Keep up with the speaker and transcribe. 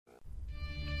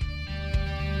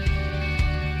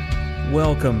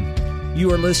Welcome.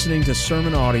 You are listening to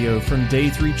sermon audio from Day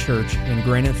 3 Church in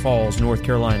Granite Falls, North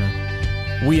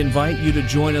Carolina. We invite you to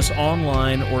join us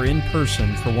online or in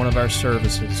person for one of our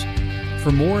services.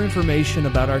 For more information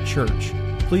about our church,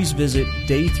 please visit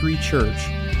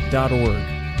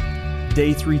day3church.org.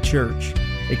 Day 3 Church.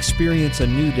 Experience a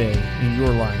new day in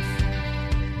your life.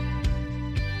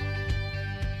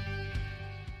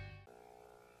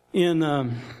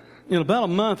 In about a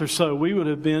month or so, we would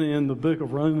have been in the book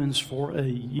of Romans for a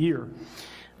year.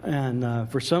 And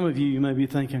for some of you, you may be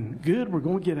thinking, good, we're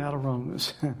going to get out of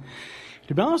Romans.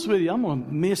 To be honest with you, I'm going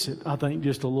to miss it, I think,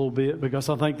 just a little bit, because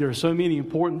I think there are so many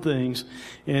important things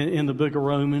in the book of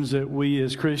Romans that we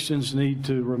as Christians need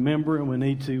to remember and we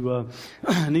need to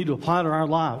apply to our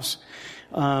lives.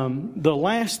 The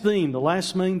last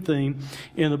main theme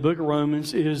in the book of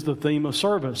Romans is the theme of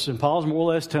service. And Paul's more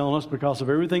or less telling us, because of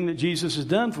everything that Jesus has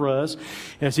done for us,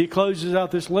 as he closes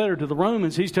out this letter to the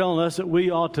Romans, he's telling us that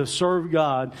we ought to serve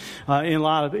God in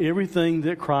light of everything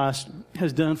that Christ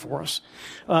has done for us.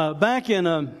 Back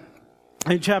in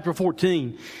chapter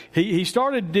 14, he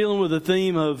started dealing with the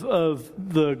theme of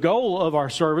the goal of our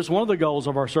service. One of the goals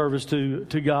of our service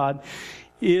to God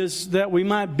is that we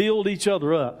might build each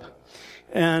other up.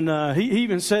 And he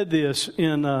even said this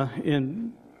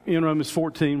in Romans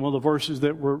 14, one of the verses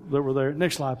that were there.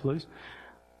 Next slide, please.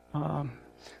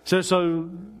 Says, so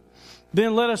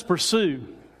then let us pursue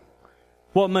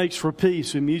what makes for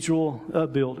peace and mutual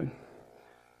upbuilding.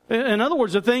 In other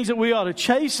words, the things that we ought to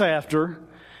chase after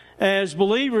as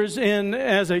believers and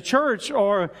as a church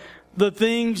are the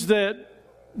things that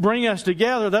bring us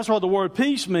together. That's what the word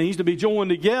peace means, to be joined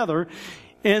together.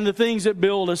 And the things that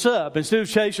build us up. Instead of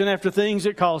chasing after things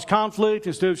that cause conflict,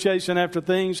 instead of chasing after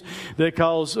things that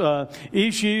cause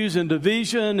issues and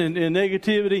division and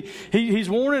negativity,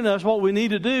 he's warning us what we need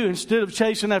to do. Instead of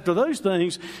chasing after those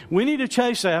things, we need to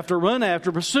chase after, run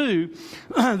after, pursue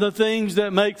the things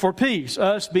that make for peace.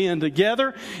 Us being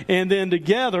together, and then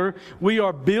together we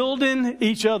are building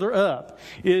each other up.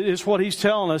 It's what he's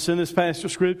telling us in this passage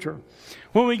of Scripture.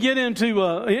 When we get into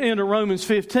Romans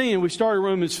 15, we started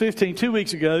Romans 15 2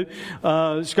 weeks ago.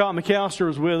 Scott McAllister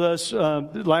was with us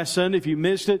last Sunday. If you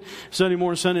missed it, Sunday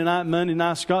morning, Sunday night, Monday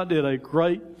night, Scott did a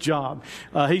great job.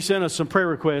 He sent us some prayer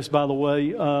requests, by the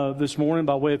way, this morning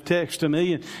by way of text to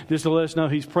me, and just to let us know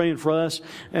he's praying for us.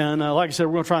 And like I said,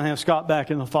 we're going to try and have Scott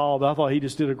back in the fall, but I thought he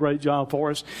just did a great job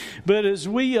for us. But as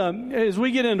we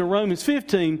get into Romans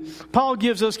 15, Paul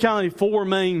gives us kind of 4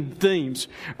 main themes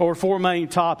or 4 main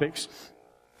topics.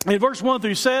 In verse 1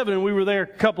 through 7, and we were there a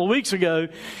couple of weeks ago,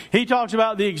 he talks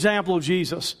about the example of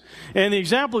Jesus. And the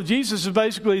example of Jesus is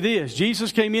basically this.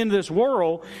 Jesus came into this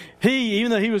world. He, even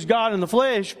though he was God in the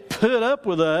flesh, put up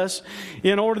with us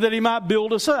in order that he might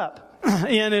build us up.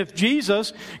 And if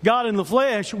Jesus, God in the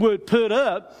flesh, would put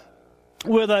up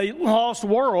with a lost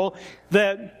world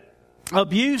that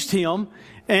abused him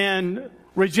and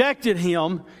rejected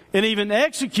him and even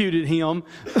executed him,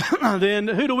 then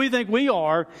who do we think we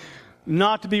are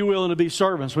not to be willing to be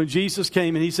servants? When Jesus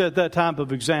came and he set that type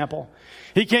of example,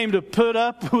 he came to put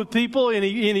up with people and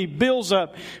he builds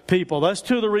up people. That's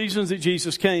 2 of the reasons that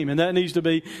Jesus came, and that needs to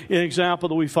be an example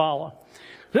that we follow.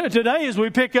 Today, as we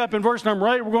pick up in verse number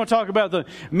 8, we're going to talk about the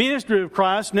ministry of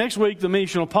Christ. Next week, the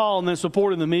mission of Paul, and then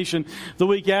supporting the mission the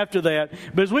week after that.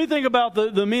 But as we think about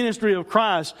the ministry of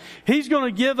Christ, he's going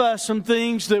to give us some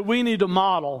things that we need to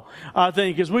model, I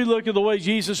think. As we look at the way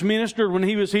Jesus ministered when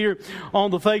he was here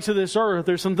on the face of this earth,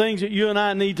 there's some things that you and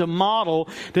I need to model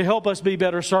to help us be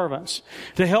better servants,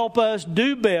 to help us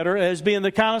do better as being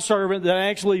the kind of servant that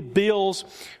actually builds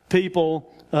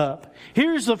people up.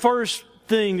 Here's the first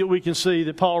thing that we can see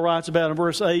that Paul writes about in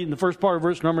verse 8 and the first part of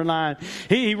verse number 9.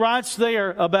 He writes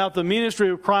there about the ministry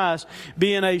of Christ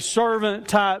being a servant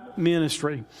type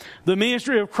ministry. The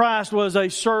ministry of Christ was a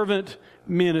servant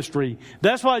ministry.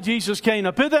 That's why Jesus came.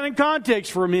 Now put that in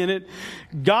context for a minute.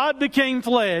 God became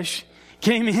flesh,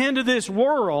 came into this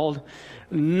world,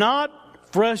 not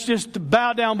for us just to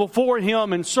bow down before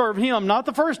him and serve him. Not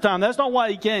the first time. That's not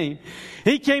why he came.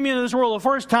 He came into this world the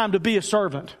first time to be a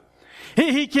servant.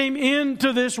 He came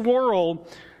into this world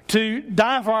to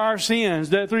die for our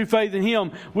sins, that through faith in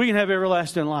him we can have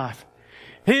everlasting life.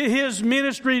 His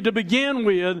ministry to begin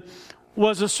with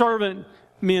was a servant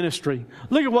ministry.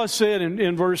 Look at what's said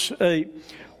in verse 8.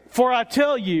 For I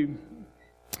tell you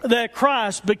that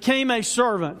Christ became a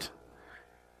servant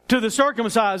to the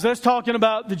circumcised. That's talking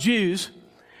about the Jews.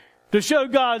 To show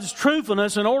God's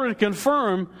truthfulness in order to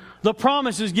confirm the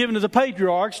promises given to the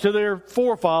patriarchs, to their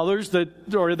forefathers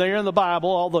that are there in the Bible,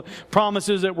 all the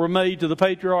promises that were made to the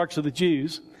patriarchs of the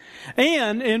Jews.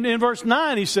 And in verse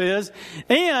 9 he says,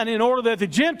 and in order that the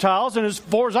Gentiles, and as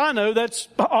far as I know, that's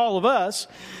all of us,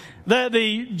 that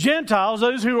the Gentiles,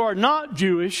 those who are not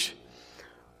Jewish,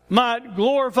 might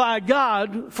glorify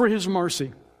God for His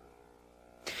mercy.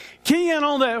 Key in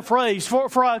on that phrase,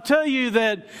 for I tell you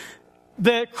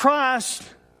that Christ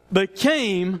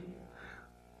became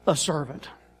a servant.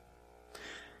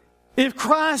 If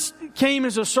Christ came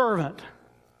as a servant,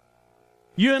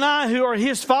 you and I who are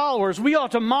His followers, we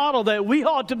ought to model that. We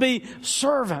ought to be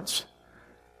servants.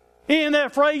 In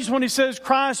that phrase when he says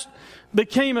Christ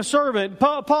became a servant,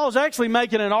 Paul's actually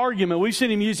making an argument. We've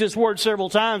seen him use this word several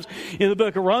times in the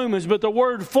book of Romans, but the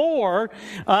word for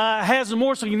has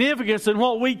more significance than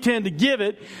what we tend to give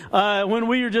it when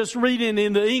we are just reading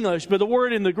in the English. But the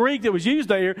word in the Greek that was used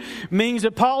there means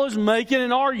that Paul is making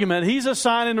an argument. He's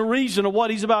assigning a reason of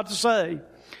what he's about to say.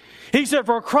 He said,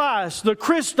 for Christ, the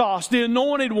Christos, the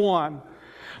anointed one,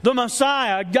 the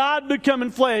Messiah, God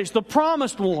becoming flesh, the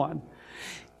promised one,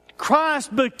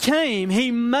 Christ became,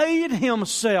 He made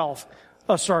Himself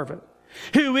a servant.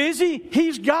 Who is He?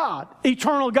 He's God,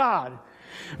 eternal God.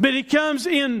 But He comes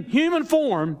in human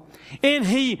form and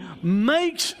He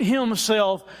makes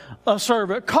Himself a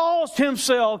servant, caused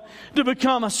Himself to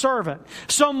become a servant.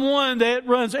 Someone that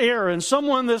runs errands,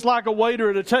 someone that's like a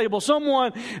waiter at a table,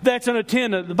 someone that's an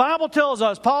attendant. The Bible tells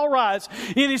us, Paul writes,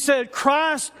 and he said,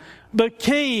 Christ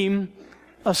became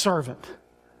a servant.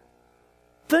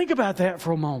 Think about that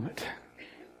for a moment.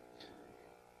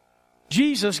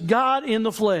 Jesus, God in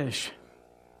the flesh,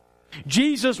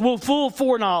 Jesus with full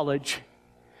foreknowledge,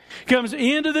 comes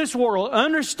into this world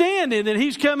understanding that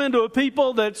He's come into a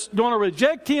people that's going to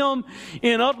reject Him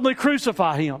and ultimately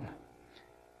crucify Him.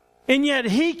 And yet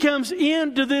He comes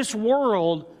into this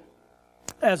world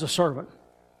as a servant.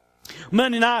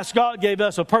 Monday night, Scott gave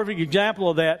us a perfect example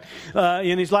of that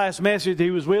in his last message.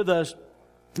 He was with us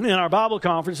in our Bible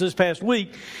conference this past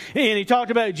week, and he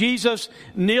talked about Jesus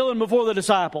kneeling before the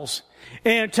disciples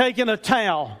and taking a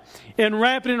towel and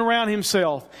wrapping it around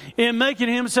Himself and making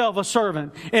Himself a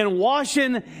servant and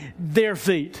washing their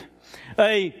feet.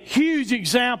 A huge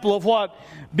example of what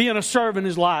being a servant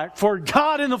is like. For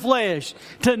God in the flesh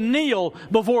to kneel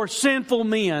before sinful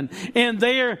men and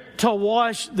there to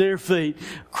wash their feet.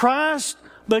 Christ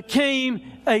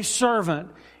became a servant,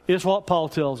 is what Paul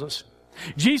tells us.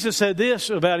 Jesus said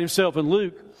this about Himself in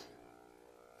Luke.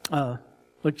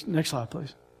 Look, next slide,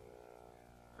 please.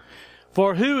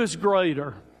 For who is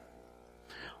greater,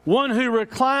 one who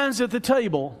reclines at the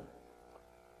table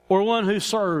or one who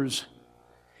serves?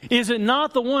 Is it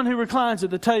not the one who reclines at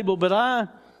the table, but I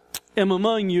am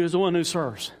among you as the one who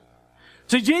serves?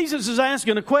 See, Jesus is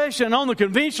asking a question on the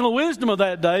conventional wisdom of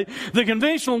that day. The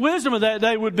conventional wisdom of that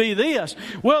day would be this.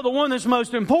 Well, the one that's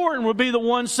most important would be the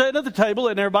one sitting at the table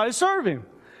and everybody serve him.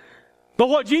 But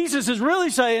what Jesus is really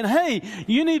saying, hey,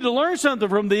 you need to learn something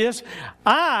from this.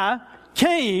 I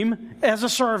came as a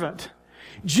servant.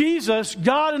 Jesus,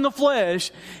 God in the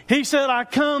flesh, He said, I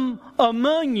come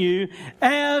among you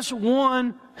as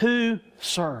one who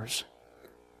serves.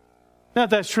 Now, if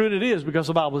that's true, and it is, because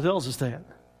the Bible tells us that.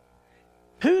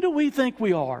 Who do we think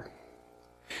we are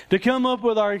to come up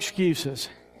with our excuses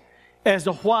as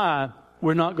to why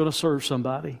we're not going to serve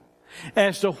somebody,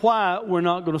 as to why we're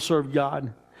not going to serve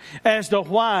God, as to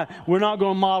why we're not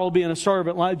going to model being a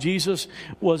servant like Jesus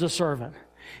was a servant?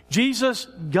 Jesus,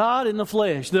 God in the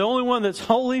flesh, the only one that's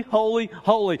holy, holy,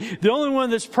 holy, the only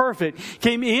one that's perfect,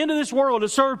 came into this world to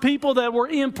serve people that were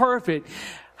imperfect.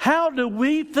 How do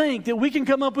we think that we can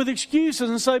come up with excuses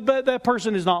and say, but that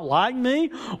person is not like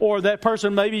me, or that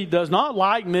person maybe does not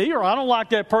like me, or I don't like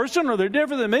that person, or they're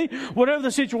different than me, whatever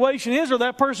the situation is, or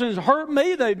that person has hurt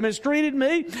me, they've mistreated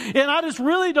me, and I just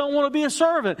really don't want to be a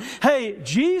servant. Hey,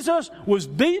 Jesus was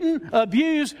beaten,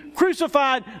 abused,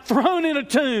 crucified, thrown in a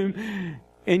tomb,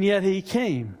 and yet He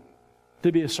came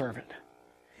to be a servant.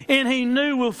 And He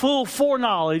knew with full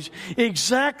foreknowledge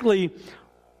exactly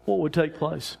what would take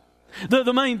place.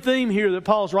 The main theme here that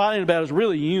Paul's writing about is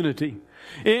really unity,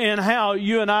 and how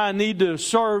you and I need to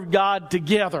serve God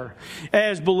together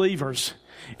as believers.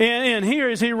 And here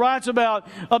as he writes about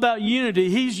unity,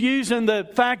 he's using the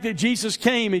fact that Jesus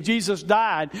came and Jesus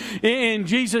died, and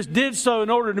Jesus did so in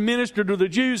order to minister to the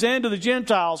Jews and to the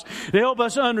Gentiles, to help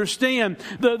us understand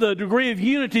the degree of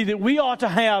unity that we ought to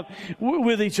have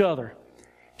with each other.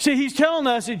 See, he's telling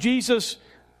us that Jesus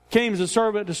came as a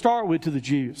servant to start with to the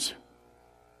Jews.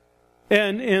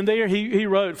 And there he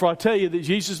wrote, for I tell you that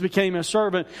Jesus became a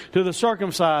servant to the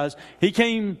circumcised. He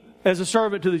came as a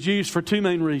servant to the Jews for two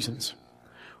main reasons.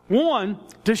 One,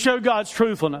 to show God's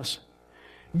truthfulness.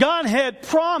 God had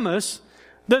promised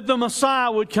that the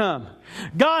Messiah would come.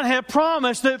 God had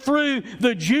promised that through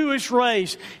the Jewish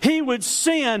race, He would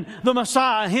send the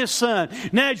Messiah, His Son.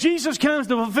 Now Jesus comes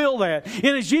to fulfill that.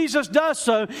 And as Jesus does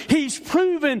so, He's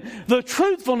proven the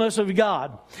truthfulness of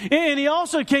God. And He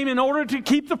also came in order to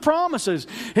keep the promises.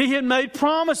 He had made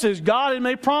promises. God had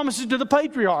made promises to the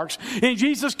patriarchs. And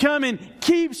Jesus comes and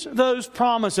keeps those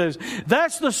promises.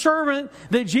 That's the servant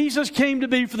that Jesus came to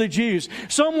be for the Jews.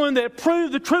 Someone that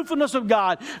proved the truthfulness of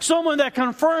God. Someone that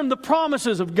confirmed the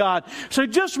promises of God. So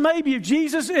just maybe if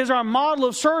Jesus is our model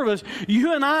of service,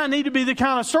 you and I need to be the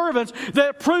kind of servants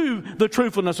that prove the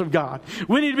truthfulness of God.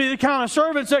 We need to be the kind of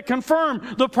servants that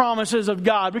confirm the promises of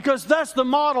God, because that's the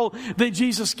model that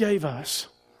Jesus gave us.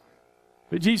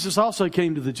 But Jesus also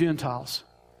came to the Gentiles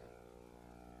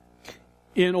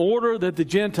in order that the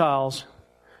Gentiles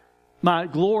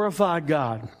might glorify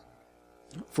God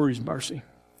for His mercy.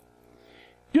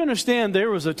 You understand there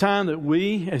was a time that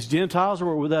we as Gentiles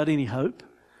were without any hope?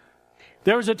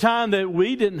 There was a time that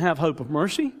we didn't have hope of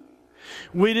mercy.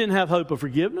 We didn't have hope of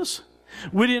forgiveness.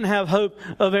 We didn't have hope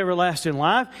of everlasting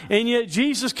life. And yet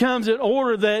Jesus comes in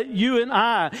order that you and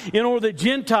I, in order that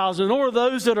Gentiles, in order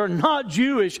those that are not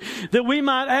Jewish, that we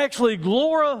might actually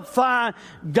glorify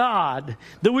God,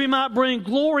 that we might bring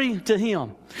glory to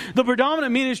Him. The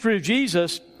predominant ministry of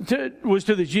Jesus was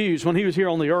to the Jews when He was here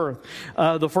on the earth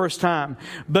the first time.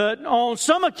 But on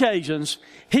some occasions,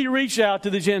 He reached out to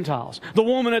the Gentiles. The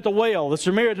woman at the well, the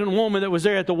Samaritan woman that was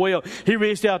there at the well, He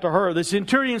reached out to her. The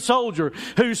centurion soldier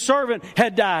whose servant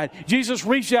had died, Jesus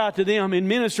reached out to them and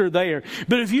ministered there.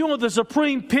 But if you want the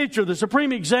supreme picture, the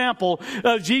supreme example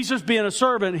of Jesus being a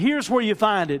servant, here's where you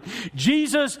find it.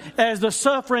 Jesus, as the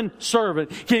suffering servant,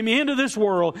 came into this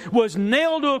world, was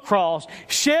nailed to a cross,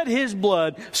 shed His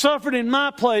blood, suffered in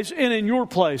my place and in your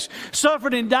place,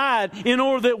 suffered and died in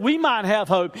order that we might have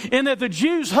hope, and that the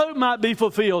Jews' hope might be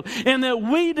fulfilled, and that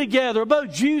we together,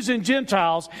 both Jews and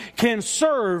Gentiles, can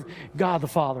serve God the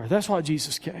Father. That's why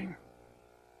Jesus came.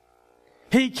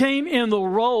 He came in the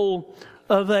role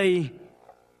of a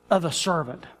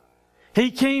servant. He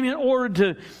came in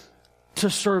order to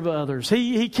serve others.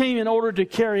 He came in order to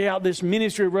carry out this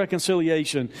ministry of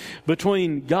reconciliation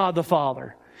between God the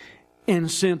Father and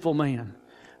sinful man.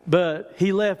 But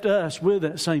He left us with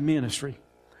that same ministry.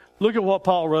 Look at what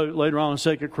Paul wrote later on in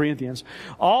 2 Corinthians.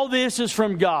 All this is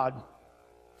from God,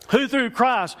 who through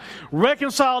Christ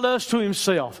reconciled us to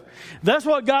Himself. That's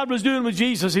what God was doing with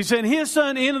Jesus. He sent His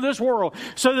Son into this world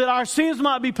so that our sins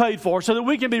might be paid for, so that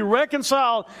we can be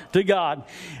reconciled to God.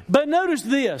 But notice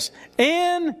this,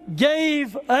 and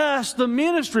gave us the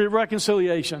ministry of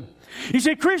reconciliation. You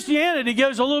see, Christianity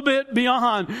goes a little bit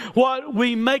beyond what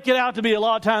we make it out to be a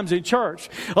lot of times in church.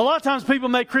 A lot of times people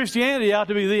make Christianity out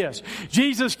to be this.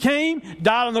 Jesus came,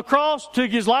 died on the cross,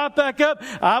 took His life back up.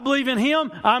 I believe in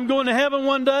Him. I'm going to heaven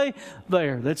one day.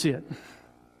 There, that's it.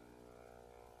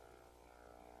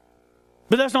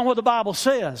 But that's not what the Bible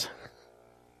says.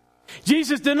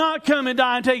 Jesus did not come and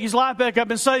die and take His life back up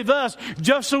and save us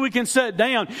just so we can sit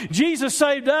down. Jesus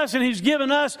saved us, and He's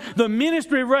given us the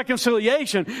ministry of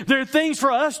reconciliation. There are things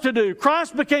for us to do.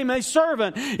 Christ became a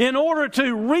servant in order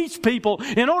to reach people,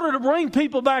 in order to bring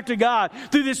people back to God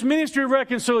through this ministry of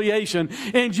reconciliation.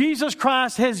 And Jesus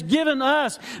Christ has given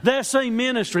us that same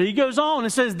ministry. He goes on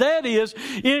and says, that is,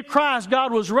 in Christ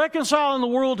God was reconciling the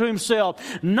world to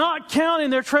Himself, not counting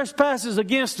their trespasses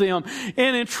against them,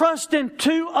 and entrusting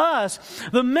to us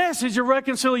the message of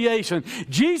reconciliation.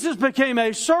 Jesus became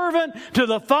a servant to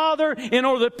the Father in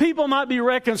order that people might be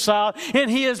reconciled,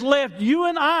 and He has left you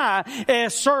and I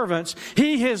as servants.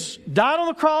 He has died on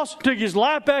the cross, took His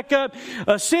life back up,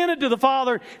 ascended to the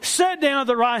Father, sat down at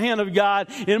the right hand of God,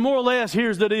 and more or less,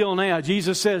 here's the deal now.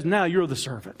 Jesus says, now you're the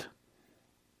servant.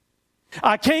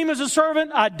 I came as a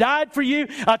servant. I died for you.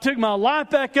 I took my life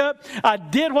back up. I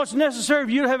did what's necessary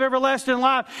for you to have everlasting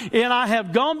life. And I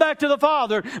have gone back to the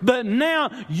Father. But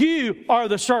now you are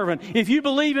the servant. If you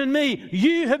believe in me,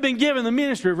 you have been given the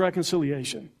ministry of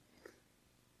reconciliation.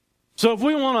 So if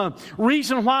we want a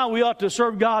reason why we ought to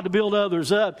serve God to build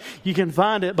others up, you can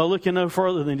find it by looking no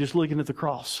further than just looking at the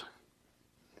cross.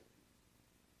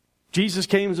 Jesus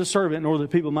came as a servant in order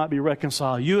that people might be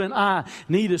reconciled. You and I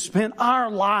need to spend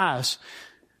our lives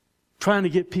trying to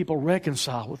get people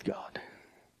reconciled with God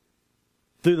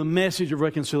through the message of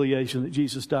reconciliation that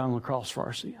Jesus died on the cross for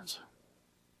our sins.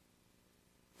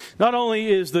 Not only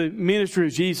is the ministry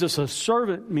of Jesus a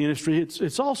servant ministry,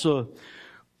 it's also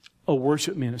a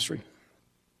worship ministry.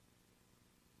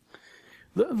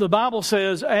 The Bible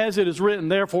says, as it is written,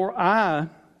 therefore I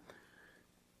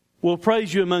will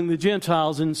praise you among the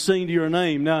Gentiles and sing to your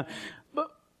name. Now,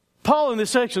 Paul in this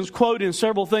section is quoting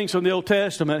several things from the Old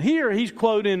Testament. Here he's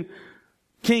quoting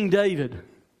King David.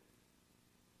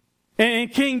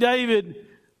 And King David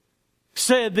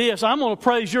said this, I'm going to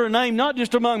praise your name not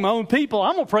just among my own people,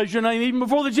 I'm going to praise your name even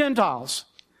before the Gentiles.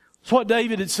 That's what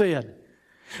David had said.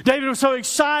 David was so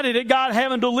excited at God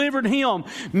having delivered him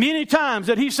many times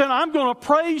that he said, I'm going to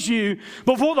praise you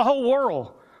before the whole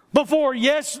world. Before,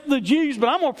 yes, the Jews, but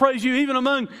I'm going to praise you even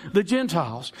among the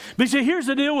Gentiles. But see, here's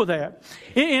the deal with that.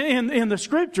 In the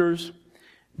Scriptures,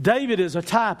 David is a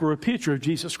type or a picture of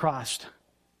Jesus Christ.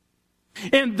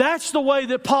 And that's the way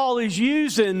that Paul is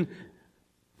using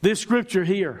this Scripture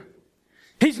here.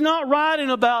 He's not writing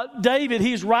about David.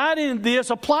 He's writing this,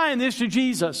 applying this to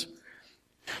Jesus.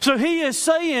 So he is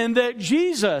saying that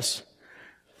Jesus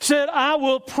said, I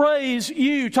will praise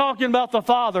you, talking about the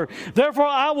Father. Therefore,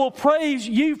 I will praise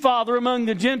you, Father, among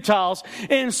the Gentiles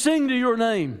and sing to your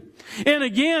name. And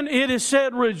again, it is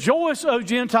said, rejoice, O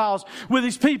Gentiles, with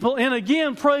his people. And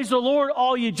again, praise the Lord,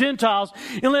 all you Gentiles,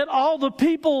 and let all the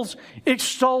peoples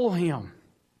extol him.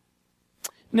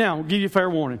 Now, I'll give you a fair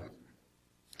warning.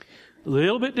 A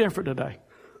little bit different today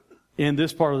in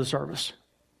this part of the service.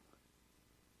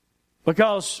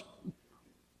 Because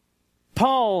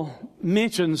Paul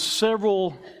mentions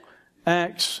several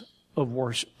acts of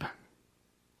worship.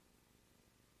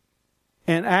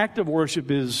 An act of worship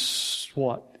is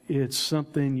what? It's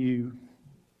something you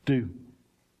do.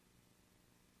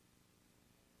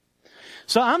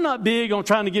 So I'm not big on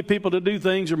trying to get people to do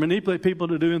things or manipulate people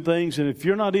to doing things. And if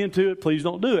you're not into it, please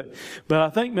don't do it. But I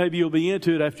think maybe you'll be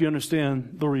into it after you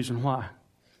understand the reason why.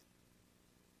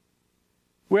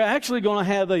 We're actually going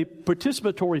to have a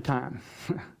participatory time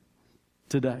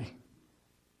today.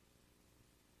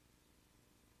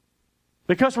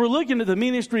 Because we're looking at the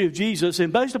ministry of Jesus,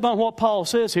 and based upon what Paul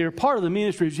says here, part of the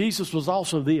ministry of Jesus was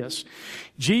also this.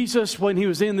 Jesus, when he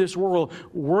was in this world,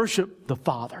 worshiped the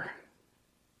Father.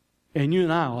 And you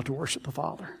and I ought to worship the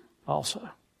Father also.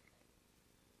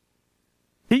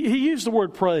 He used the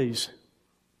word praise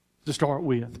to start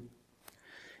with.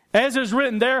 As is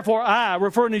written, therefore I,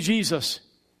 referring to Jesus,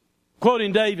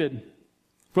 quoting David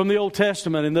from the Old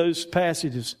Testament in those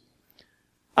passages,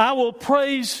 I will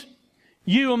praise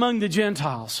you among the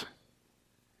Gentiles.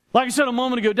 Like I said a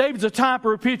moment ago, David's a type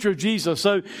or a picture of Jesus.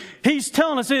 So he's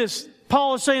telling us this.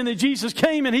 Paul is saying that Jesus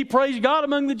came and he praised God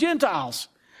among the Gentiles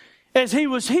as he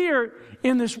was here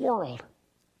in this world.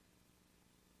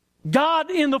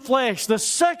 God in the flesh, the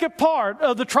second part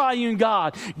of the triune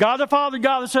God. God the Father,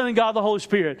 God the Son, and God the Holy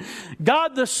Spirit.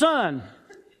 God the Son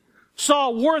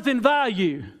saw worth and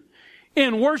value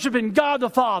in worshiping God the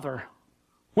Father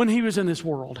when he was in this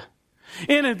world.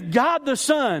 And if God the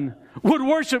Son would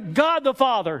worship God the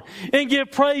Father and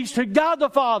give praise to God the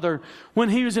Father when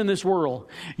he was in this world,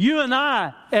 you and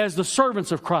I, as the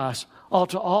servants of Christ,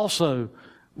 ought to also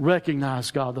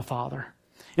recognize God the Father.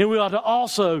 And we ought to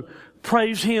also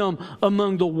praise him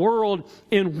among the world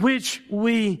in which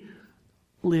we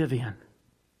live in.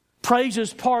 Praise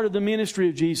is part of the ministry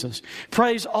of Jesus.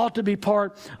 Praise ought to be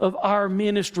part of our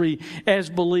ministry as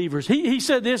believers. He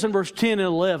said this in verse 10 and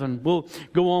 11. We'll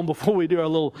go on before we do our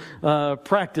little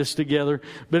practice together.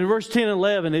 But in verse 10 and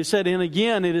 11 it said, and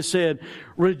again it is said,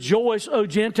 rejoice, O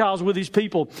Gentiles, with his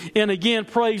people. And again,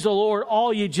 praise the Lord,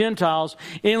 all ye Gentiles,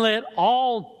 and let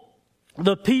all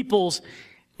the peoples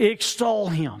extol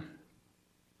him.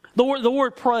 The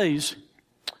word praise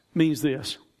means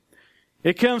this.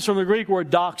 It comes from the Greek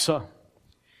word doxa.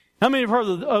 How many have heard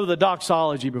of the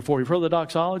doxology before? You've heard of the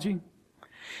doxology?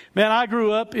 Man, I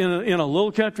grew up in a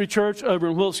little country church over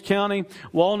in Wilkes County,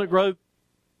 Walnut Grove,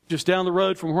 just down the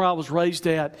road from where I was raised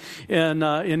at, and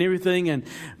everything. And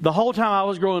the whole time I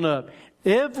was growing up,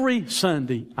 every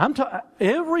Sunday, I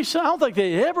don't think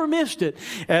they ever missed it.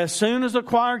 As soon as the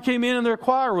choir came in their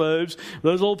choir robes,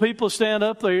 those little people stand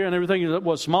up there and everything. It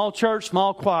was small church,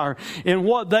 small choir. And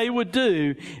what they would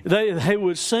do, they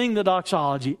would sing the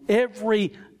doxology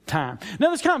every time. Now,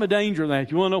 there's kind of a danger in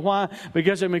that. You want to know why?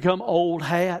 Because they become old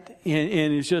hat,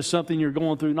 and it's just something you're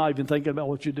going through, not even thinking about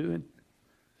what you're doing.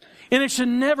 And it should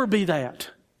never be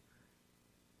that.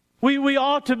 We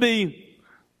ought to be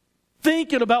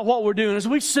thinking about what we're doing as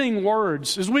we sing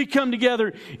words, as we come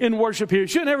together in worship here.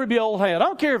 It shouldn't ever be old hat. I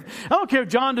don't care if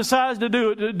John decides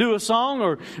to do a song,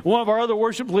 or one of our other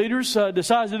worship leaders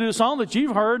decides to do a song that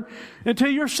you've heard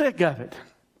until you're sick of it.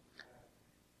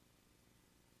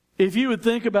 If you would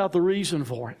think about the reason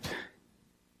for it,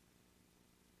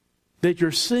 that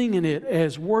you're singing it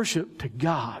as worship to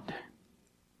God,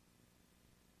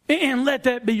 and let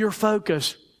that be your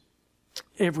focus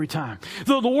every time.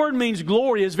 Though the word means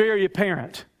glory is very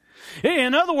apparent.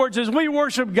 In other words, as we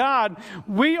worship God,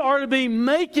 we are to be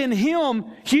making Him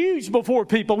huge before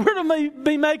people. We're to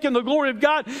be making the glory of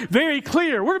God very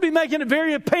clear. We're to be making it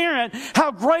very apparent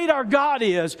how great our God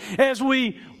is as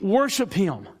we worship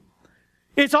Him.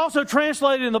 It's also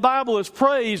translated in the Bible as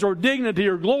praise or dignity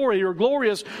or glory or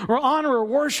glorious or honor or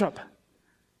worship.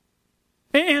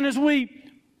 And as we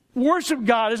worship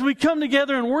God, as we come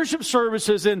together in worship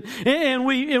services and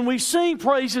we sing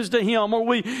praises to Him, or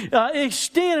we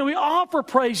extend and we offer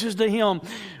praises to Him,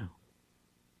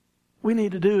 we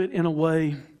need to do it in a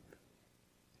way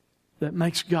that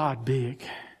makes God big.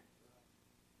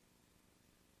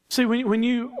 See, when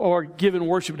you are giving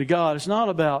worship to God, it's not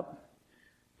about,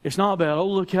 oh,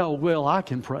 look how well I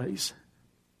can praise.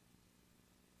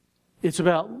 It's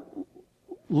about,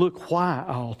 look why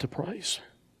I ought to praise.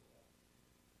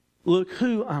 Look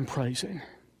who I'm praising.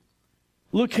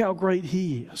 Look how great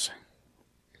He is.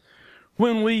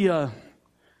 When we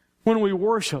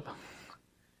worship,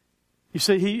 you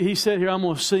see, He said here, I'm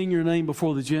going to sing your name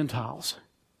before the Gentiles.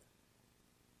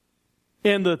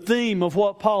 And the theme of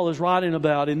what Paul is writing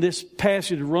about in this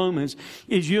passage of Romans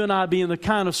is you and I being the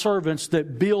kind of servants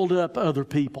that build up other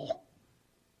people.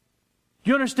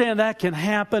 You understand that can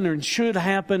happen and should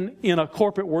happen in a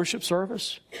corporate worship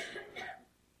service?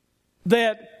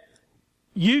 That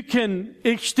you can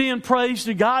extend praise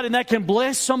to God and that can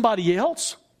bless somebody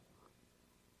else?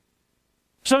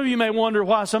 Some of you may wonder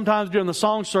why sometimes during the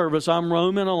song service I'm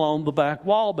roaming along the back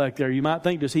wall back there. You might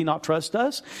think, does He not trust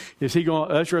us? Is He going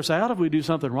to usher us out if we do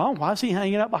something wrong? Why is He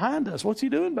hanging out behind us? What's He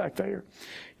doing back there?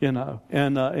 You know,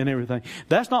 and everything.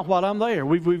 That's not what I'm there.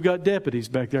 We've got deputies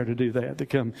back there to do that, to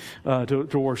come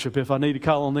to worship. If I need to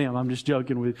call on them, I'm just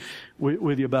joking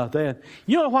with you about that.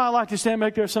 You know why I like to stand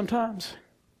back there sometimes?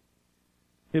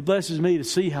 It blesses me to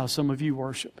see how some of you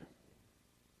worship.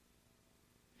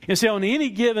 And see, on any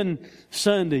given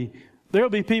Sunday,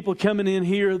 there'll be people coming in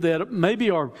here that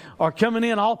maybe are coming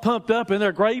in all pumped up and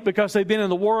they're great because they've been in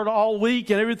the Word all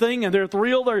week and everything and they're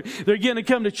thrilled. They're getting to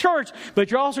come to church. But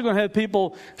you're also going to have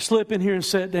people slip in here and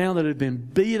sit down that have been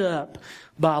beat up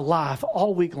by life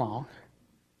all week long.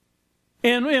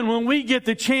 And when we get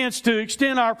the chance to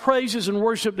extend our praises and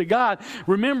worship to God,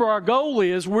 remember our goal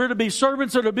is we're to be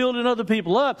servants that are building other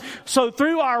people up. So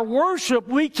through our worship,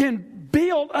 we can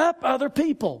build up other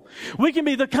people. We can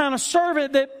be the kind of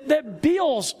servant that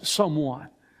builds someone.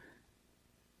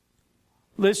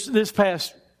 This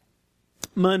past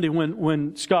Monday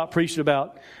when Scott preached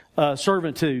about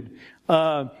servitude,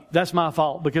 that's my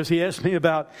fault because he asked me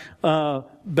about a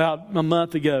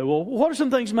month ago, well, what are some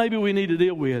things maybe we need to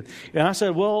deal with? And I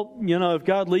said, well, you know, if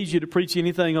God leads you to preach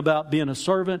anything about being a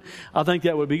servant, I think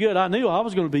that would be good. I knew I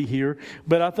was going to be here,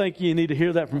 but I think you need to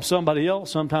hear that from somebody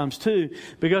else sometimes too,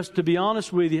 because to be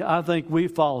honest with you, I think we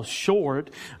fall short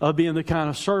of being the kind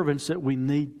of servants that we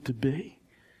need to be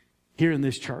here in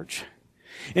this church.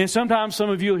 And sometimes some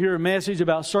of you will hear a message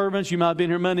about servants. You might have been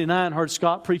here Monday night and heard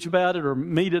Scott preach about it, or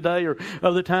me today, or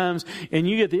other times. And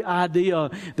you get the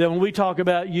idea that when we talk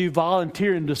about you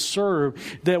volunteering to serve,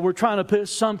 that we're trying to put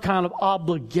some kind of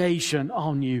obligation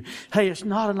on you. Hey, it's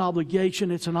not an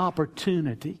obligation, it's an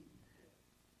opportunity.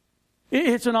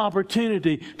 It's an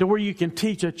opportunity to where you can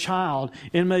teach a child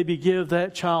and maybe give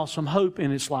that child some hope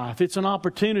in its life. It's an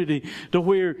opportunity to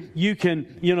where you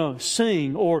can, you know,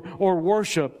 sing or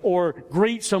worship or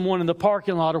greet someone in the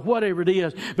parking lot or whatever it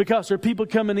is, because there are people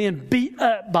coming in beat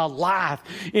up by life.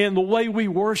 And the way we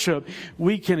worship,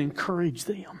 we can encourage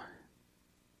them.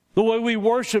 The way we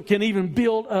worship can even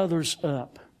build others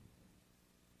up.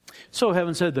 So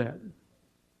having said that,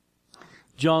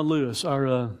 John Lewis,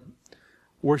 our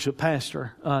worship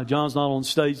pastor. John's not on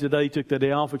stage today. He took the day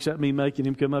off except me making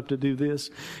him come up to do this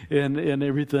and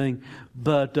everything.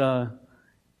 But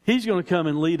he's going to come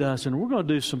and lead us, and we're going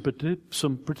to do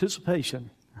some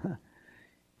participation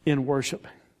in worship.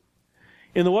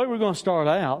 And the way we're going to start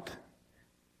out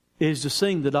is to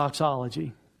sing the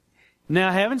doxology.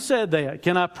 Now, having said that,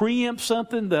 can I preempt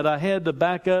something that I had to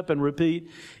back up and repeat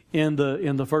in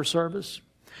the first service?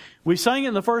 We sang it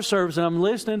in the first service, and I'm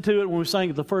listening to it when we sang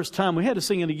it the first time. We had to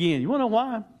sing it again. You want to know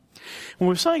why? When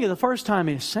we sang it the first time,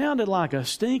 it sounded like a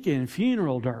stinking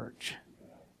funeral dirge.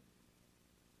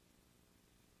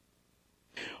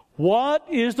 What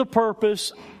is the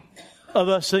purpose of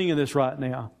us singing this right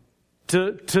now?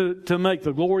 To make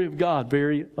the glory of God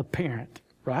very apparent,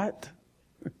 right?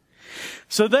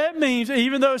 So that means,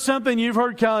 even though it's something you've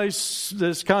heard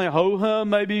this kind of ho-hum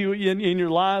maybe in your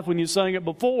life when you sang it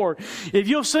before, if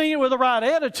you'll sing it with the right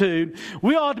attitude,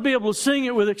 we ought to be able to sing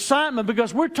it with excitement,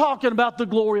 because we're talking about the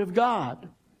glory of God.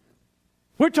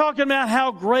 We're talking about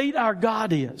how great our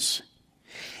God is.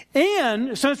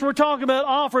 And since we're talking about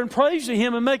offering praise to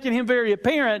Him and making Him very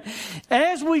apparent,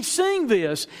 as we sing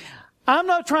this, I'm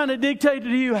not trying to dictate to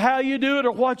you how you do it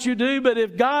or what you do, but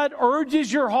if God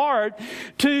urges your heart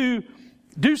to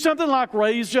do something like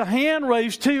raise a hand,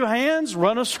 raise two hands,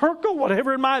 run a circle,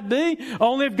 whatever it might be,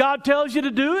 only if God tells you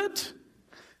to do it.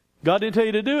 God didn't tell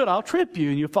you to do it, I'll trip you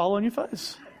and you'll fall on your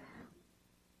face.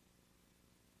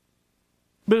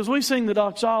 But as we sing the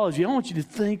doxology, I want you to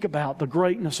think about the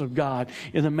greatness of God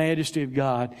and the majesty of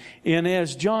God. And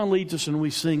as John leads us and we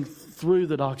sing through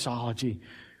the doxology,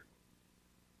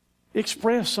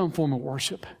 express some form of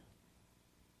worship.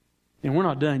 And we're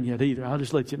not done yet either. I'll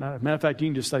just let you know. Matter of fact, you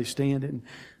can just stay standing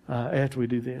after we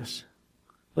do this.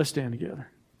 Let's stand together.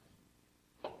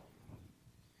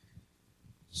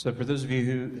 So for those of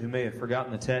you who may have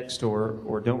forgotten the text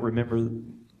or don't remember,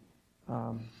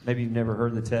 maybe you've never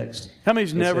heard the text. How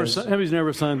many's never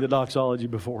sung the doxology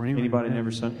before? Anybody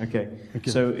never sung? Okay.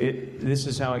 So this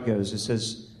is how it goes. It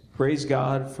says, "Praise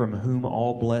God from whom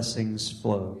all blessings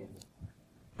flow.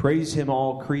 Praise Him,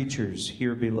 all creatures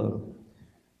here below.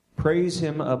 Praise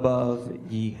Him above,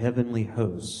 ye heavenly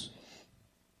hosts.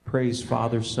 Praise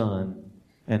Father, Son,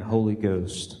 and Holy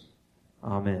Ghost.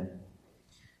 Amen."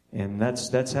 And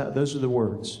that's how those are the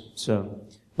words. So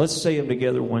let's say them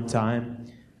together one time.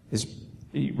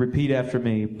 Repeat after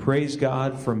me. Praise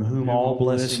God from whom all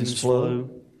blessings flow.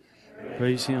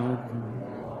 Praise Him.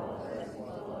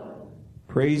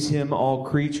 Praise Him, all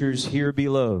creatures here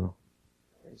below.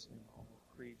 Praise Him, all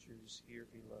creatures here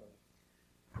below.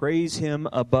 Praise Him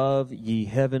above, ye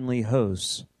heavenly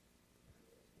hosts.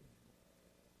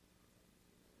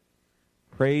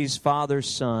 Praise Father,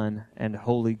 Son, and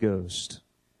Holy Ghost.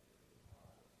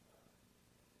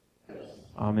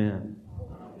 Amen.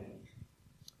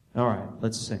 All right,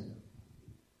 let's sing.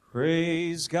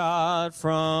 Praise God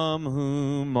from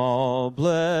whom all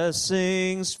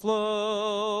blessings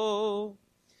flow.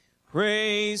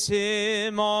 Praise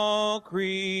Him, all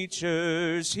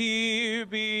creatures here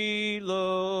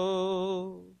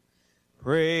below.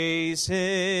 Praise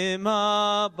Him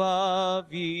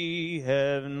above, ye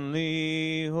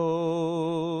heavenly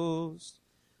hosts.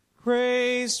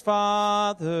 Praise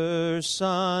Father,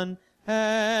 Son,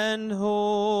 and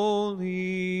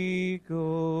Holy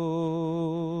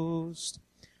Ghost.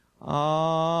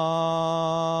 Amen.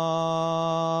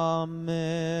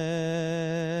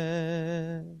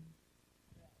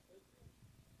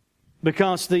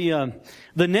 Because the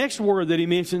next word that he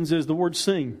mentions is the word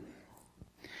sing.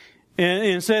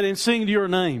 And said, and sing to your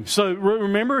name. So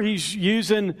remember, he's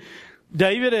using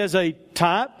David as a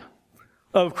type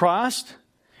of Christ.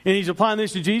 And he's applying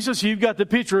this to Jesus. You've got the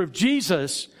picture of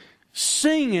Jesus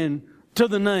singing to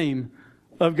the name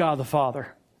of God the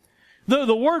Father.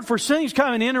 The word for sing is kind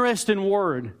of an interesting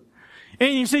word.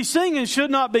 And you see, singing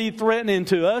should not be threatening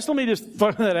to us. Let me just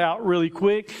throw that out really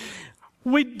quick.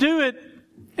 We do it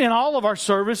in all of our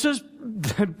services,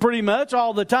 pretty much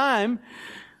all the time.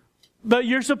 But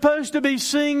you're supposed to be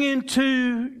singing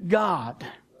to God.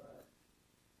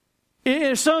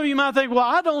 And some of you might think, well,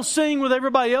 I don't sing with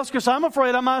everybody else because I'm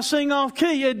afraid I might sing off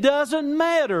key. It doesn't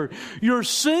matter. You're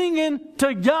singing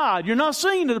to God. You're not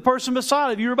singing to the person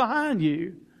beside you or behind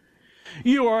you.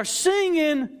 You are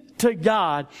singing to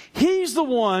God. He's the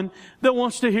one that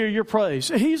wants to hear your praise.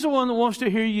 He's the one that wants to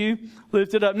hear you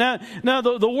lift it up. Now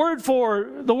the word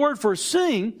for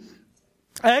sing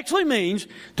actually means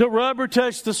to rub or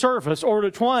touch the surface or to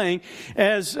twang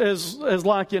as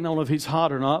like, I don't know if he's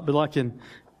hot or not, but like in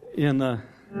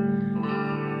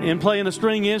playing a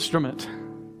string instrument.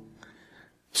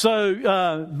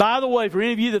 So, by the way, for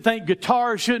any of you that think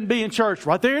guitar shouldn't be in church,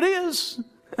 right there it is.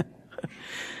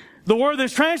 The word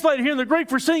that's translated here in the Greek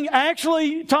for sing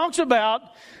actually talks about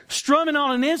strumming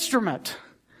on an instrument.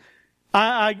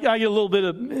 I get a little bit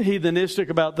of heathenistic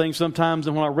about things sometimes,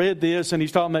 and when I read this and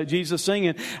he's talking about Jesus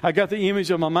singing, I got the image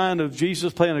in my mind of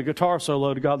Jesus playing a guitar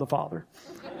solo to God the Father.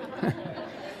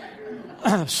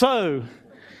 So,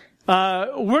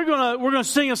 we're gonna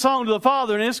sing a song to the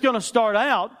Father, and it's gonna start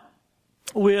out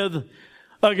with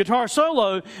a guitar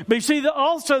solo. But you see,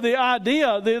 also the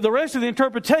idea, the rest of the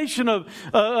interpretation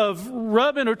of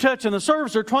rubbing or touching the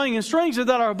surface or twanging strings is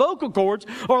that our vocal cords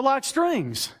are like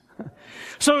strings.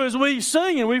 So as we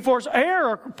sing and we force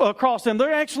air across them,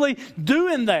 they're actually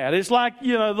doing that. It's like,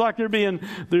 like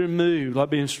they're moved,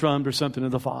 like being strummed or something to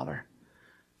the Father.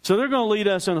 So they're going to lead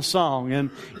us in a song.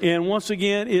 And once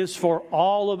again, it's for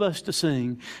all of us to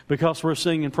sing, because we're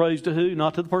singing praise to who?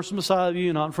 Not to the person beside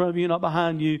you, not in front of you, not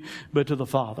behind you, but to the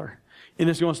Father. And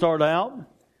it's going to start out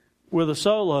with a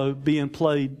solo being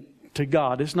played to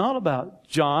God. It's not about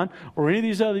John or any of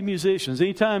these other musicians.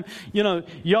 Anytime, you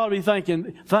ought to be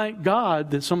thinking, thank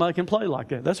God that somebody can play like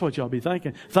that. That's what you ought to be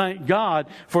thinking. Thank God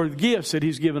for the gifts that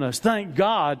He's given us. Thank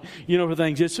God, for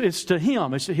things. It's to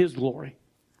Him. It's to His glory.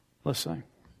 Let's sing.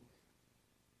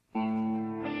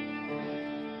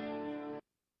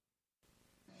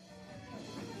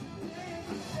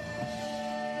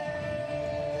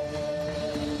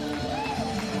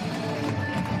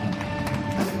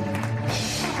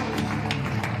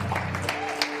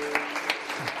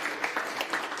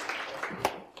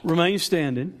 Remain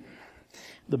standing.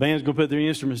 The band's going to put their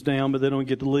instruments down, but they don't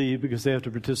get to leave because they have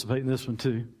to participate in this one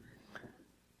too.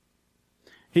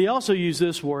 He also used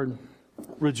this word,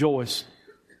 rejoice.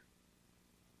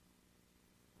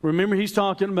 Remember, he's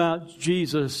talking about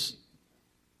Jesus,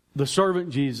 the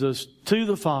servant Jesus, to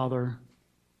the Father,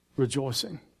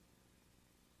 rejoicing.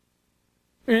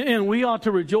 And we ought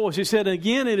to rejoice. He said,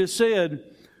 again it is said,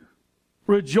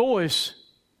 rejoice,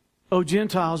 O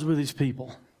Gentiles, with His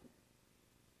people.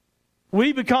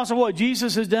 We, because of what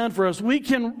Jesus has done for us, we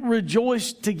can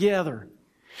rejoice together.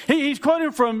 He's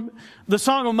quoting from the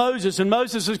Song of Moses, and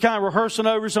Moses is kind of rehearsing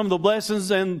over some of the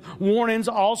blessings and warnings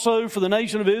also for the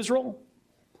nation of Israel.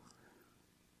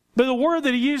 But the word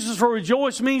that he uses for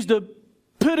rejoice means to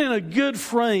put in a good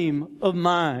frame of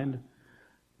mind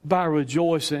by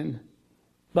rejoicing,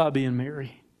 by being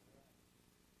merry.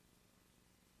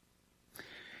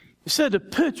 He said to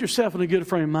put yourself in a good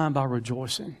frame of mind by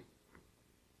rejoicing.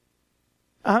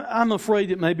 I'm afraid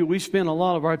that maybe we spend a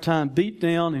lot of our time beat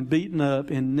down and beaten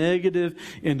up and negative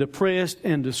and depressed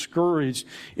and discouraged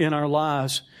in our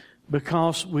lives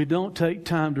because we don't take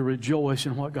time to rejoice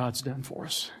in what God's done for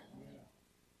us.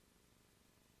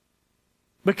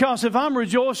 Because if I'm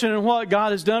rejoicing in what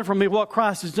God has done for me, what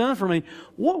Christ has done for me,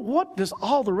 what does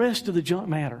all the rest of the junk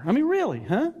matter? I mean, really,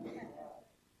 huh?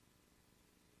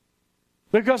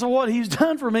 Because of what He's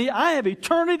done for me, I have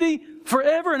eternity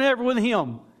forever and ever with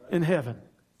Him in heaven.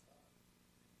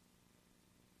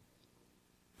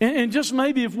 And just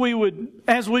maybe if we would,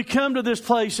 as we come to this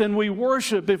place and we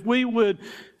worship, if we would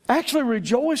actually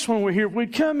rejoice when we're here, if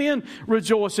we'd come in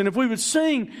rejoicing, if we would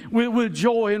sing with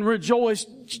joy and rejoice,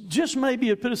 just maybe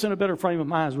it put us in a better frame of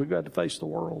mind as we go to face the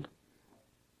world.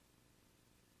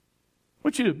 I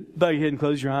want you to bow your head and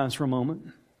close your eyes for a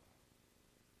moment.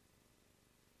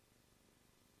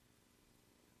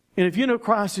 And if you know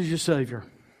Christ as your Savior,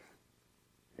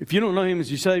 if you don't know Him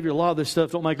as your Savior, a lot of this stuff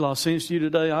don't make a lot of sense to you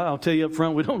today. I'll tell you up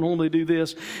front, we don't normally do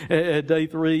this at day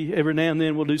 3. Every now and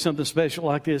then we'll do something special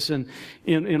like this in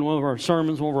one of our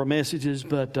sermons, one of our messages.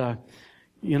 But,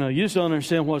 you just don't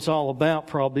understand what it's all about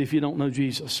probably if you don't know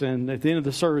Jesus. And at the end of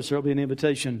the service, there'll be an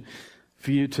invitation for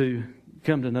you to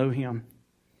come to know Him.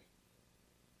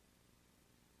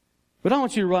 But I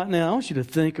want you to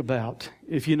think about,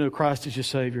 if you know Christ as your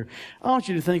Savior, I want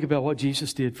you to think about what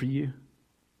Jesus did for you.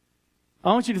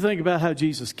 I want you to think about how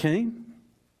Jesus came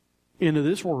into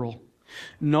this world,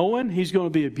 knowing He's going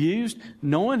to be abused,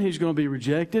 knowing He's going to be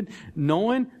rejected,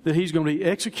 knowing that He's going to be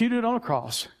executed on a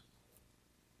cross,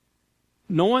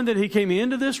 knowing that He came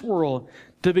into this world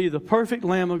to be the perfect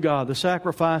Lamb of God, the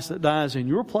sacrifice that dies in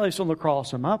your place on the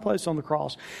cross and my place on the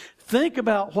cross. Think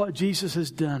about what Jesus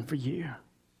has done for you.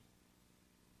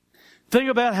 Think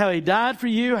about how He died for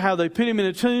you, how they put Him in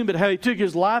a tomb, but how He took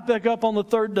His life back up on the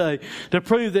third day to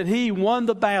prove that He won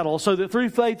the battle so that through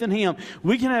faith in Him,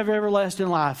 we can have everlasting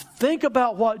life. Think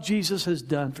about what Jesus has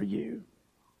done for you.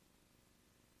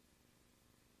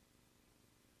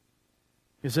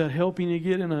 Is that helping you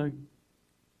get in a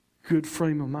good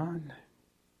frame of mind?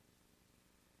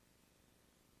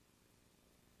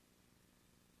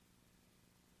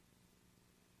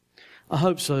 I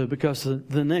hope so, because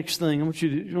the next thing, I want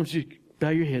you to bow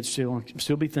your head still and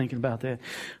still be thinking about that.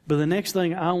 But the next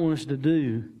thing I want us to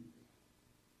do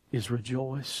is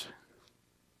rejoice.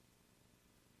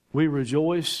 We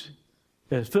rejoice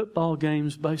at football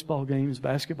games, baseball games,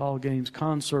 basketball games,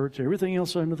 concerts, everything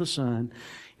else under the sun.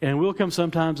 And we'll come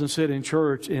sometimes and sit in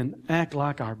church and act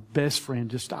like our best friend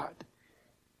just died.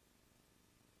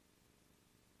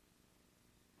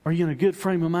 Are you in a good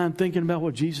frame of mind thinking about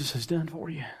what Jesus has done for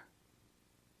you?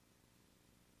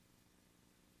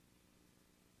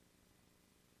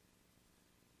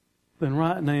 Then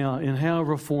right now, in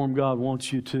however form God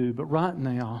wants you to, but right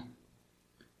now,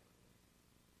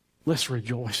 let's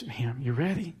rejoice in Him. You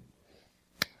ready?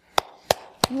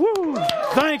 Woo!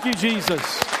 Thank you, Jesus.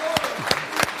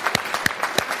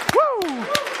 Woo!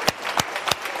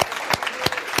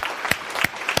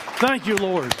 Thank you,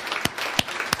 Lord.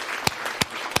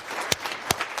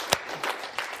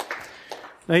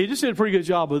 Now, you just did a pretty good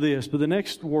job with this, but the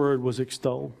next word was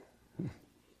extol.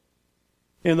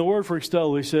 And the word for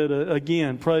extol, he said,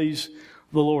 again, praise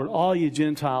the Lord, all you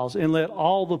Gentiles, and let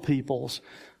all the peoples,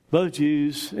 both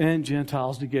Jews and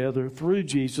Gentiles together, through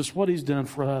Jesus, what He's done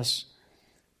for us,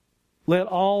 let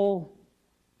all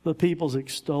the peoples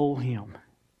extol Him.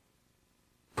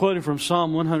 Quoting from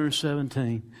Psalm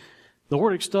 117, the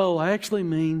word extol actually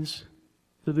means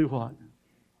to do what?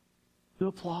 To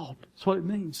applaud. That's what it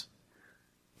means.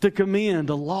 To commend,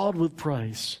 to laud with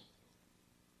praise.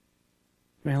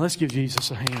 Man, let's give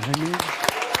Jesus a hand. Amen.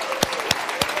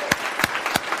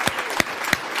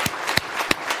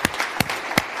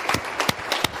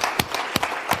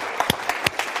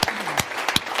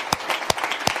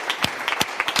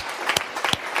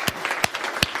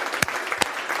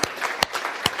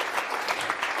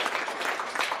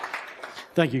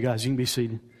 Thank you, guys. You can be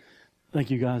seated.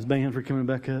 Thank you, guys. Band, for coming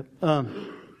back up.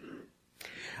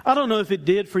 I don't know if it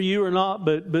did for you or not,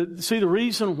 but see, the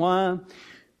reason why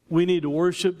we need to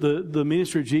worship, the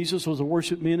ministry of Jesus was a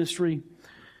worship ministry,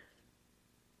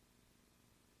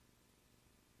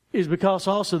 is because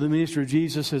also the ministry of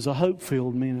Jesus is a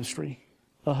hope-filled ministry.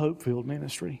 A hope-filled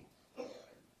ministry.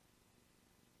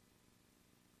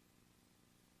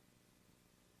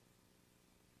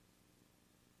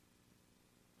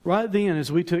 Right then,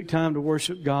 as we took time to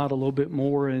worship God a little bit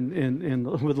more and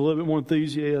with a little bit more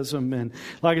enthusiasm, and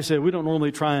like I said, we don't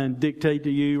normally try and dictate to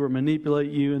you or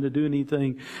manipulate you into doing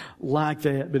anything like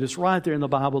that, but it's right there in the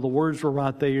Bible. The words were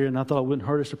right there, and I thought it wouldn't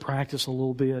hurt us to practice a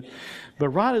little bit. But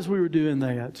right as we were doing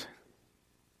that,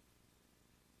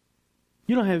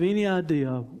 you don't have any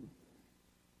idea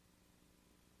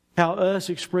how us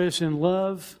expressing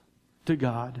love to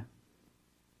God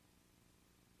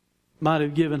might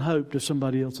have given hope to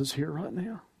somebody else that's here right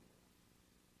now.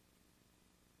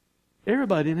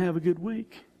 Everybody didn't have a good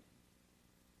week.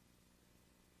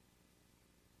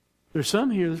 There's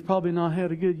some here that's probably not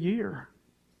had a good year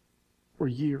or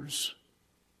years.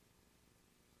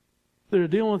 They're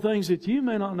dealing with things that you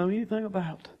may not know anything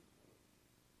about.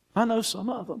 I know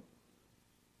some of them.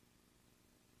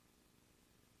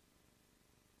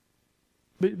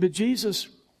 But Jesus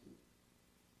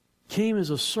came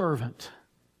as a servant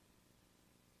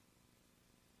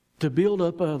to build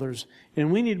up others.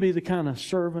 And we need to be the kind of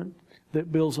servant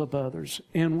that builds up others.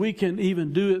 And we can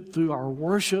even do it through our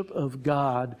worship of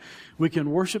God. We can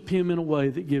worship Him in a way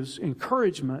that gives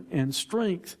encouragement and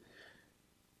strength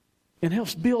and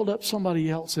helps build up somebody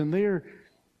else in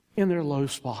their low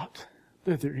spot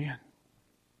that they're in.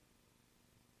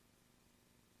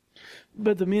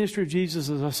 But the ministry of Jesus,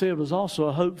 as I said, was also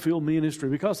a hope-filled ministry,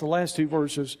 because the last two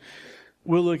verses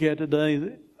we'll look at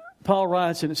today, Paul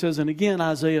writes, and it says, and again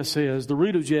Isaiah says, the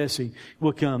root of Jesse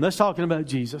will come. That's talking about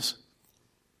Jesus.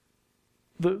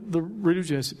 The root of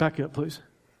Jesse, back up please,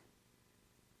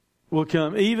 will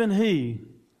come. Even He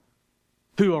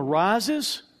who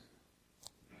arises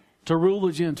to rule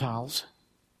the Gentiles.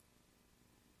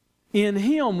 In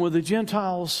Him will the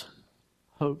Gentiles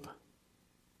hope.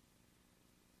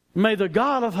 May the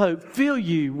God of hope fill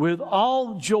you with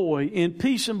all joy and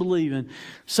peace in believing,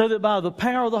 so that by the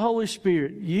power of the Holy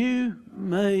Spirit you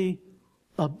may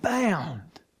abound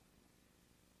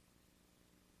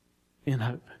in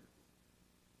hope.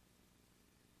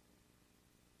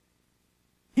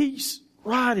 He's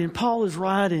writing, Paul is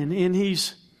writing, and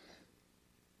he's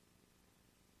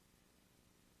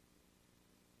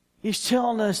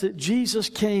telling us that Jesus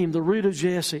came, the root of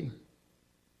Jesse,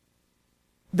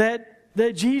 that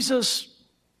Jesus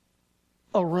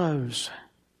arose.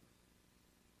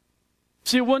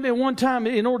 See, at one time,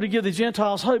 in order to give the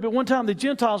Gentiles hope, at one time the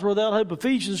Gentiles were without hope.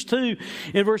 Ephesians 2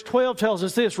 in verse 12 tells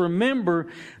us this: remember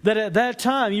that at that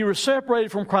time you were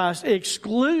separated from Christ,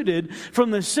 excluded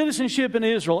from the citizenship in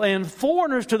Israel, and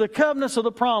foreigners to the covenants of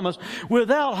the promise,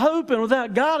 without hope and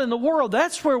without God in the world.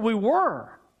 That's where we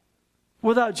were,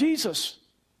 without Jesus.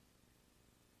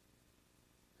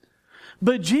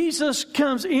 But Jesus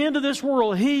comes into this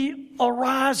world. He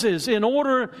arises in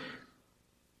order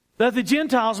that the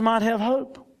Gentiles might have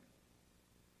hope.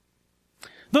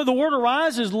 The word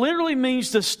arises literally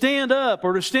means to stand up,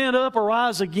 or to stand up or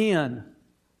rise again.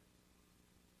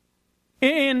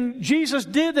 And Jesus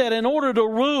did that in order to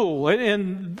rule.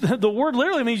 And the word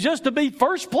literally means just to be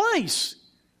first place.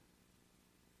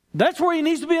 That's where He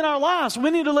needs to be in our lives.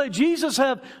 We need to let Jesus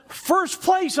have first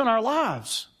place in our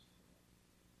lives.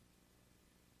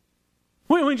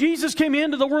 When Jesus came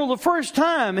into the world the first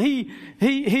time,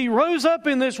 He rose up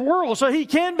in this world so He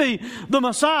can be the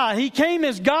Messiah. He came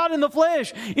as God in the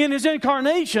flesh in His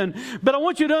incarnation. But I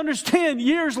want you to understand,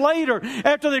 years later,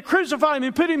 after they crucified Him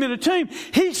and put Him in a tomb,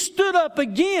 He stood up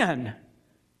again.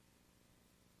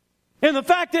 And the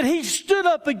fact that He stood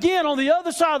up again on the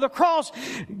other side of the cross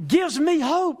gives me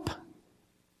hope.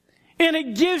 And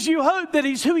it gives you hope that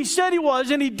He's who He said He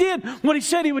was, and He did what He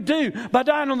said He would do by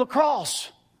dying on the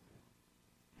cross.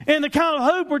 And the kind of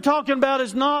hope we're talking about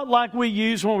is not like we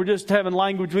use when we're just having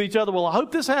language with each other. Well, I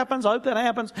hope this happens. I hope that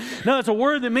happens. No, it's a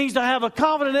word that means to have a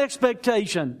confident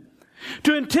expectation.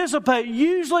 To anticipate,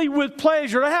 usually with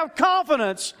pleasure. To have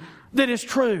confidence that it's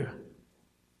true.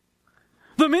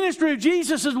 The ministry of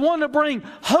Jesus is one to bring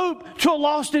hope to a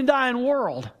lost and dying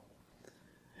world.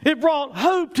 It brought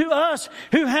hope to us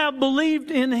who have believed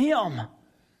in Him.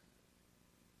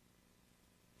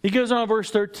 He goes on in verse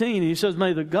 13 and he says,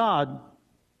 may the God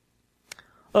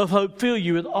of hope fill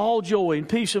you with all joy and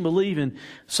peace and believing,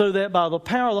 so that by the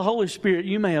power of the Holy Spirit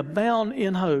you may abound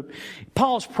in hope.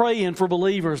 Paul's praying for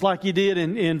believers like he did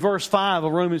in verse 5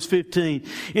 of Romans 15.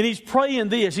 And he's praying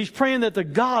this. He's praying that the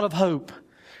God of hope.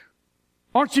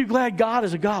 Aren't you glad God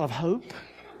is a God of hope?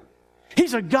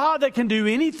 He's a God that can do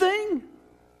anything.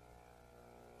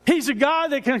 He's a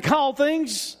God that can call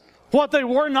things what they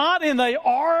were not and they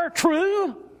are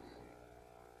true.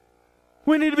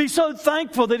 We need to be so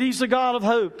thankful that He's the God of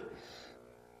hope.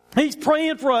 He's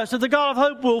praying for us that the God of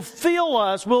hope will fill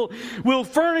us, will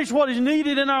furnish what is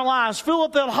needed in our lives, fill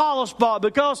up that hollow spot,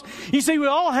 because, you see, we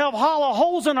all have hollow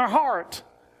holes in our heart.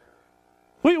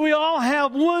 We all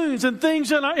have wounds and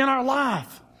things in our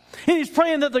life. And He's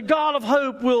praying that the God of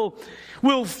hope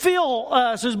will fill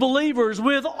us as believers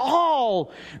with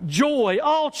all joy,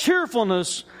 all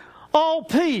cheerfulness, all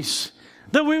peace.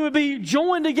 That we would be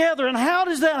joined together. And how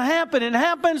does that happen? It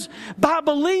happens by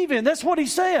believing. That's what he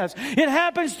says. It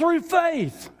happens through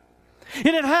faith.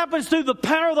 And it happens through the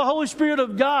power of the Holy Spirit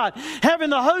of God. Having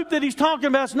the hope that he's talking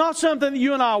about is not something that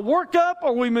you and I work up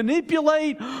or we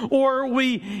manipulate or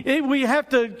we have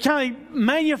to kind of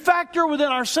manufacture within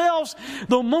ourselves.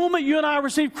 The moment you and I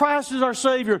receive Christ as our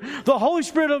Savior, the Holy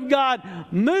Spirit of God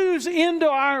moves into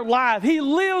our life. He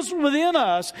lives within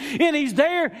us and He's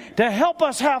there to help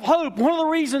us have hope. One of the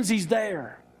reasons He's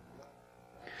there.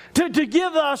 To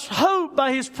give us hope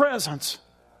by His presence.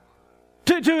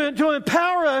 To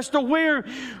empower us to where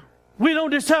we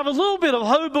don't just have a little bit of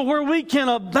hope, but where we can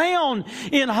abound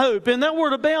in hope. And that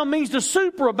word abound means to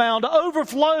superabound, to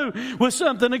overflow with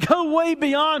something, to go way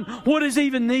beyond what is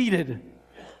even needed.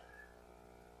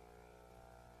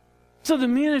 So the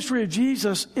ministry of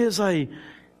Jesus is a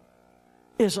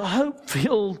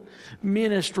hope-filled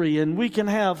ministry, and we can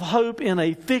have hope in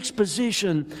a fixed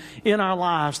position in our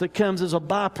lives that comes as a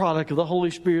byproduct of the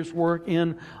Holy Spirit's work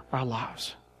in our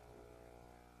lives.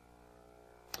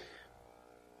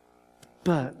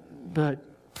 But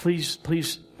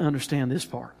please understand this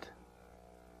part.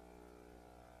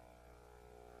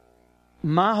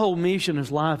 My whole mission in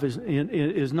life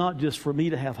is not just for me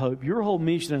to have hope. Your whole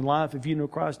mission in life, if you know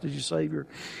Christ as your Savior,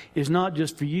 is not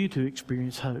just for you to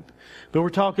experience hope. But we're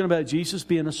talking about Jesus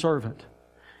being a servant.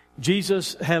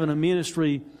 Jesus having a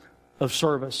ministry of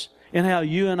service. And how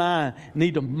you and I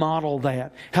need to model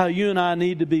that. How you and I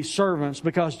need to be servants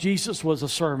because Jesus was a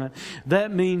servant.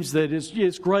 That means that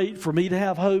it's great for me to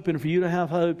have hope and for you to have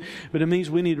hope. But it means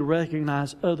we need to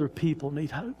recognize other people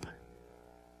need hope.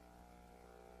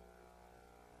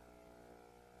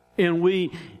 And we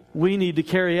need to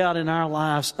carry out in our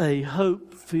lives a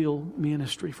hope-filled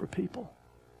ministry for people.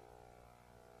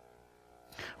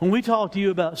 When we talk to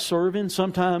you about serving,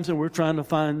 sometimes, and we're trying to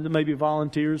find maybe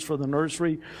volunteers for the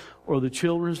nursery or the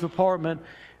children's department,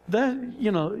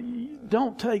 that,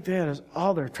 don't take that as,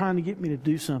 oh, they're trying to get me to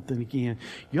do something again.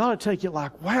 You ought to take it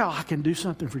like, wow, I can do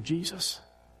something for Jesus.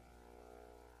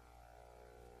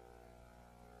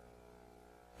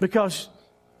 Because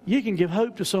you can give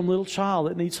hope to some little child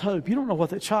that needs hope. You don't know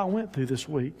what that child went through this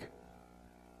week.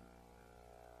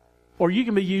 Or you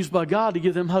can be used by God to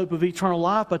give them hope of eternal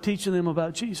life by teaching them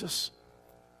about Jesus.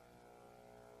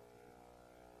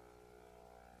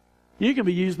 You can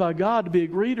be used by God to be a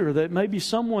greeter that maybe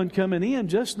someone coming in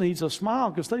just needs a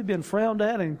smile because they've been frowned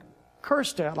at and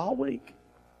cursed at all week.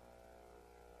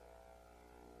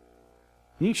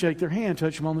 You can shake their hand,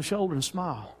 touch them on the shoulder and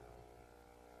smile.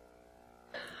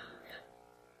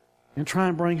 And try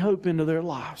and bring hope into their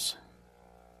lives.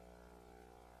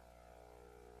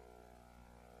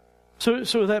 So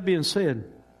with that being said,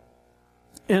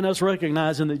 and us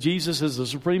recognizing that Jesus is the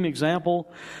supreme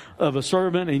example of a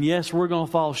servant, and yes, we're going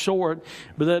to fall short,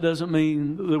 but that doesn't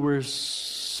mean that we're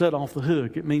set off the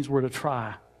hook. It means we're to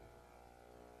try.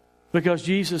 Because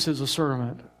Jesus is a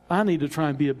servant. I need to try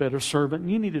and be a better servant,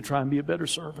 and you need to try and be a better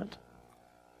servant.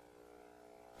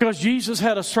 Because Jesus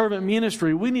had a servant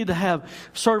ministry, we need to have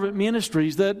servant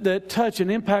ministries that touch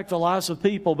and impact the lives of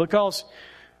people because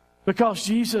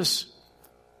Jesus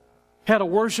had a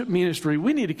worship ministry.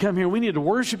 We need to come here. We need to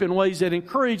worship in ways that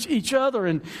encourage each other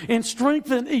and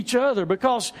strengthen each other.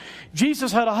 Because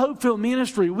Jesus had a hope-filled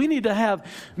ministry, we need to have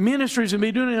ministries and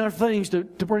be doing other things to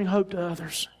bring hope to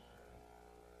others.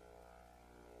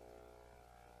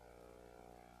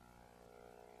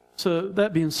 So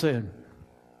that being said,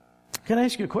 can I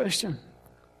ask you a question?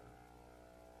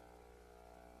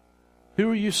 Who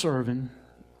are you serving?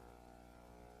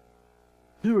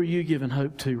 Who are you giving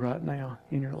hope to right now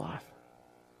in your life?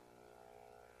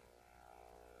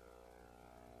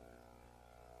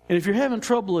 And if you're having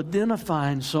trouble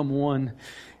identifying someone,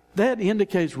 that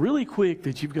indicates really quick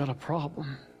that you've got a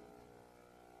problem.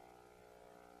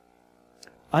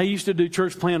 I used to do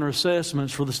church planner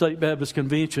assessments for the State Baptist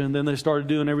Convention. Then they started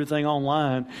doing everything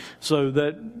online. So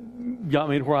that got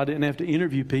me to where I didn't have to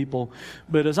interview people.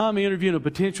 But as I'm interviewing a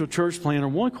potential church planner,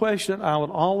 one question I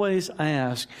would always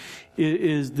ask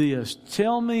is this.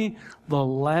 Tell me the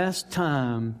last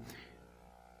time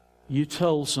you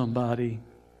told somebody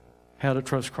how to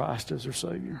trust Christ as their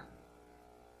Savior.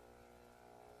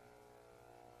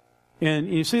 And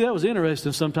you see, that was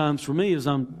interesting sometimes for me as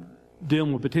I'm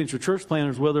dealing with potential church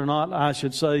planners, whether or not I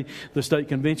should say the state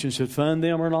convention should fund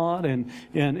them or not,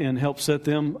 and help set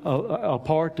them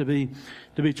apart to be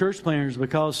church planners.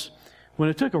 Because when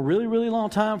it took a really, really long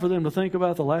time for them to think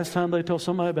about the last time they told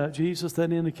somebody about Jesus,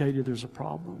 that indicated there's a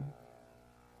problem.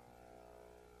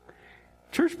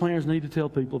 Church planners need to tell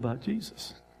people about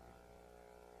Jesus.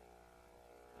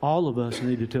 All of us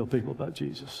need to tell people about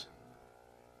Jesus.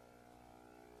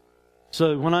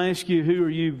 So when I ask you, who are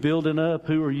you building up?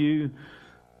 Who are you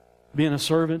being a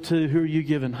servant to? Who are you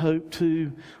giving hope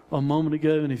to a moment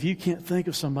ago? And if you can't think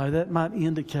of somebody, that might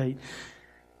indicate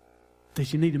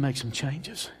that you need to make some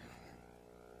changes.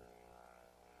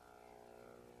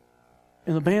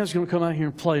 And the band's going to come out here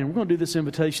and play, and we're going to do this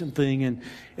invitation thing. And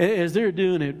as they're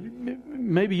doing it,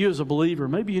 maybe you as a believer,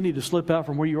 maybe you need to slip out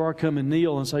from where you are, come and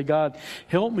kneel and say, God,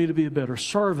 help me to be a better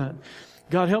servant.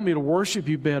 God, help me to worship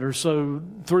you better so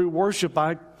through worship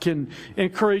I can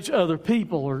encourage other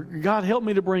people. Or God, help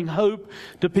me to bring hope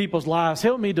to people's lives.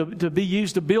 Help me to be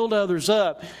used to build others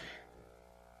up.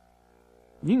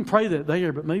 You can pray that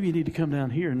there, but maybe you need to come down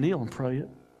here and kneel and pray it.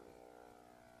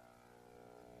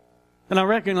 And I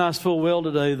recognize full well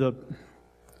today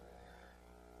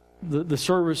the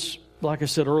service, like I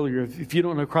said earlier, if you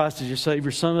don't know Christ as your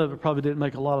Savior, some of it probably didn't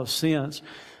make a lot of sense.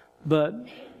 But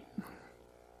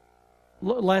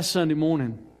last Sunday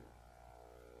morning,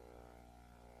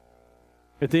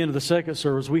 at the end of the second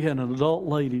service, we had an adult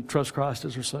lady trust Christ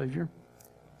as her Savior.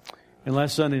 And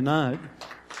last Sunday night,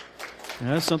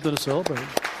 that's something to celebrate.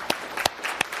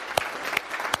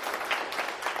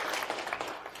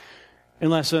 And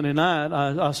last Sunday night,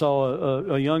 I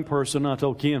saw a young person, I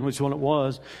told Ken which one it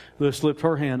was, that slipped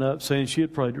her hand up saying she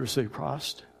had prayed to receive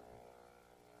Christ.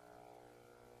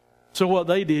 So what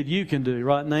they did, you can do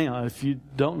right now. If you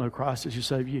don't know Christ as your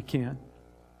Savior, you can.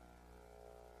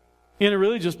 And it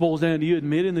really just boils down to you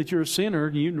admitting that you're a sinner.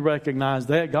 You recognize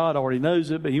that. God already knows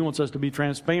it, but He wants us to be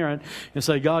transparent and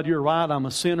say, God, you're right. I'm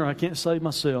a sinner. I can't save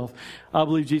myself. I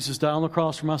believe Jesus died on the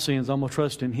cross for my sins. I'm going to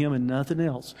trust in Him and nothing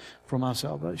else for my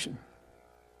salvation.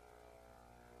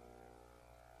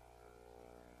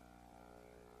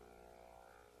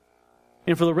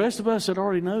 And for the rest of us that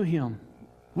already know Him,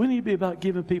 we need to be about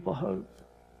giving people hope.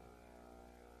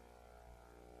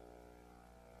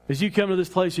 As you come to this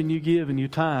place and you give and you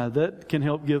tithe, that can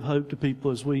help give hope to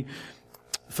people as we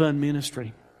fund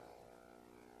ministry.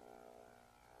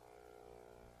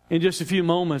 In just a few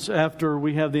moments after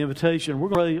we have the invitation, we're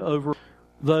going to pray over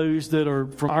those that are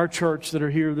from our church that are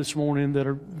here this morning that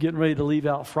are getting ready to leave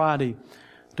out Friday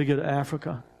to go to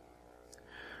Africa.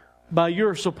 By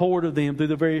your support of them through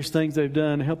the various things they've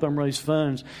done to help them raise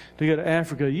funds to go to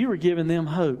Africa, you are giving them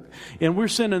hope. And we're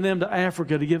sending them to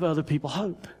Africa to give other people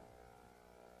hope.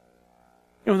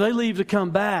 And when they leave to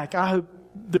come back, I hope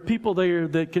the people there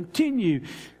that continue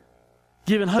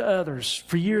giving hope to others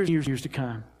for years and years to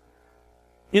come.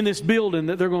 In this building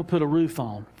that they're going to put a roof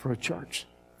on for a church.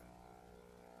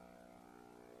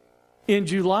 In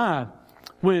July,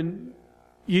 when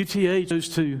UTA goes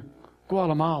to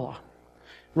Guatemala,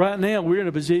 right now, we're in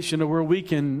a position where we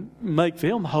can make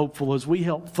them hopeful as we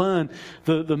help fund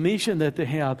the mission that they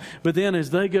have. But then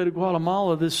as they go to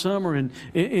Guatemala this summer and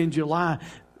in July,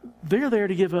 they're there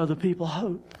to give other people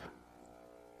hope.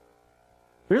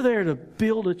 They're there to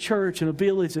build a church in a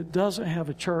village that doesn't have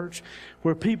a church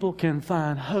where people can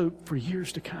find hope for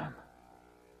years to come.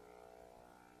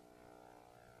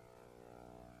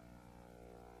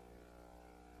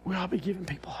 We ought to be giving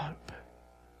people hope.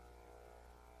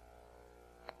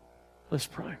 Let's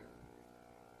pray.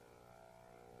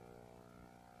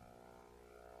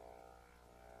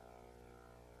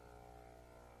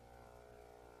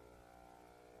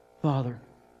 Father,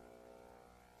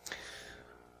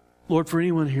 Lord, for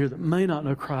anyone here that may not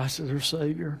know Christ as their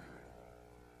Savior,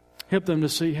 help them to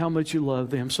see how much you love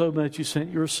them, so much you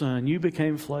sent your Son. You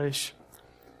became flesh,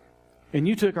 and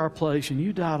you took our place, and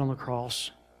you died on the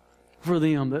cross for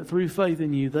them, that through faith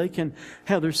in you, they can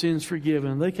have their sins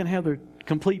forgiven. They can have their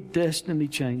complete destiny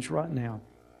changed right now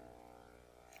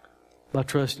by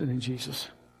trusting in Jesus.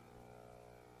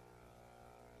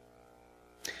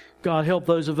 God, help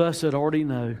those of us that already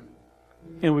know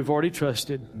and we've already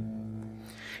trusted.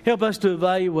 Help us to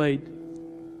evaluate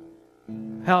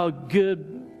how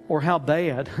good or how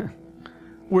bad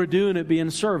we're doing at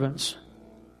being servants.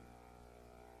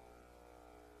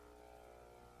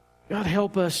 God,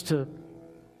 help us to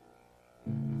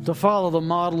follow the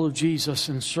model of Jesus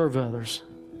and serve others.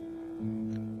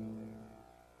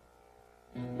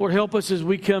 Lord, help us as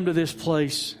we come to this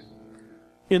place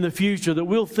in the future that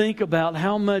we'll think about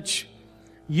how much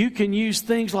you can use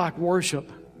things like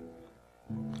worship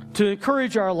to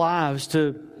encourage our lives,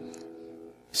 to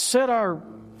set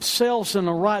ourselves in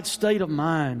the right state of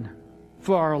mind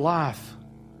for our life.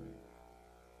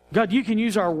 God, you can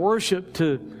use our worship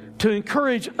to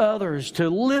encourage others, to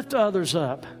lift others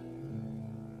up.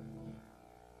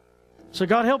 So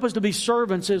God, help us to be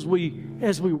servants as we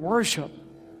worship,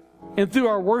 and through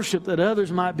our worship that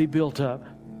others might be built up.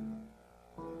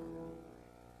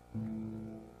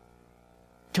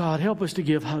 God, help us to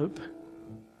give hope.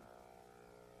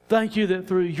 Thank you that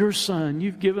through your Son,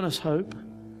 you've given us hope.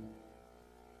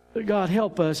 But God,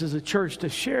 help us as a church to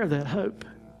share that hope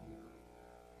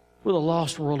with a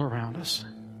lost world around us.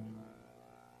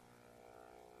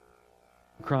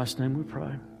 In Christ's name we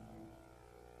pray.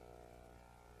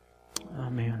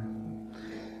 Amen.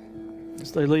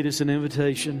 As they lead us in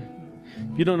invitation,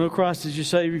 if you don't know Christ as your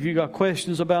Savior, if you've got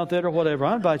questions about that or whatever,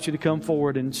 I invite you to come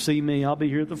forward and see me. I'll be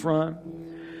here at the front.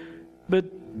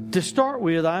 But to start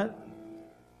with, I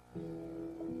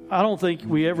don't think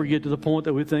we ever get to the point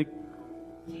that we think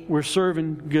we're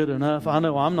serving good enough. I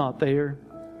know I'm not there.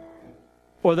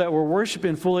 Or that we're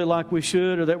worshiping fully like we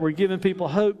should, or that we're giving people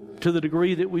hope to the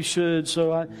degree that we should.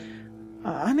 So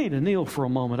I need to kneel for a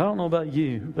moment. I don't know about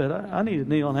you, but I need to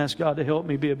kneel and ask God to help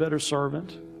me be a better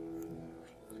servant.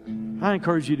 I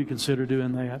encourage you to consider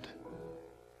doing that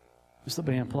as the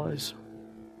band plays.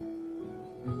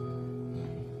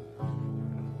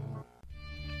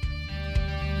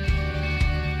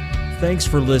 Thanks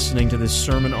for listening to this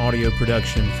sermon audio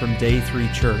production from Day 3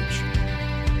 Church.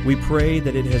 We pray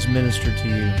that it has ministered to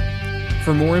you.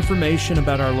 For more information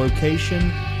about our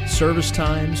location, service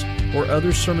times, or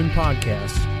other sermon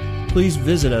podcasts, please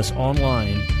visit us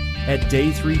online at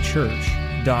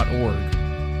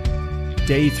day3church.org.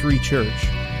 Day 3 Church.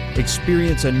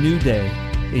 Experience a new day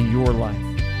in your life.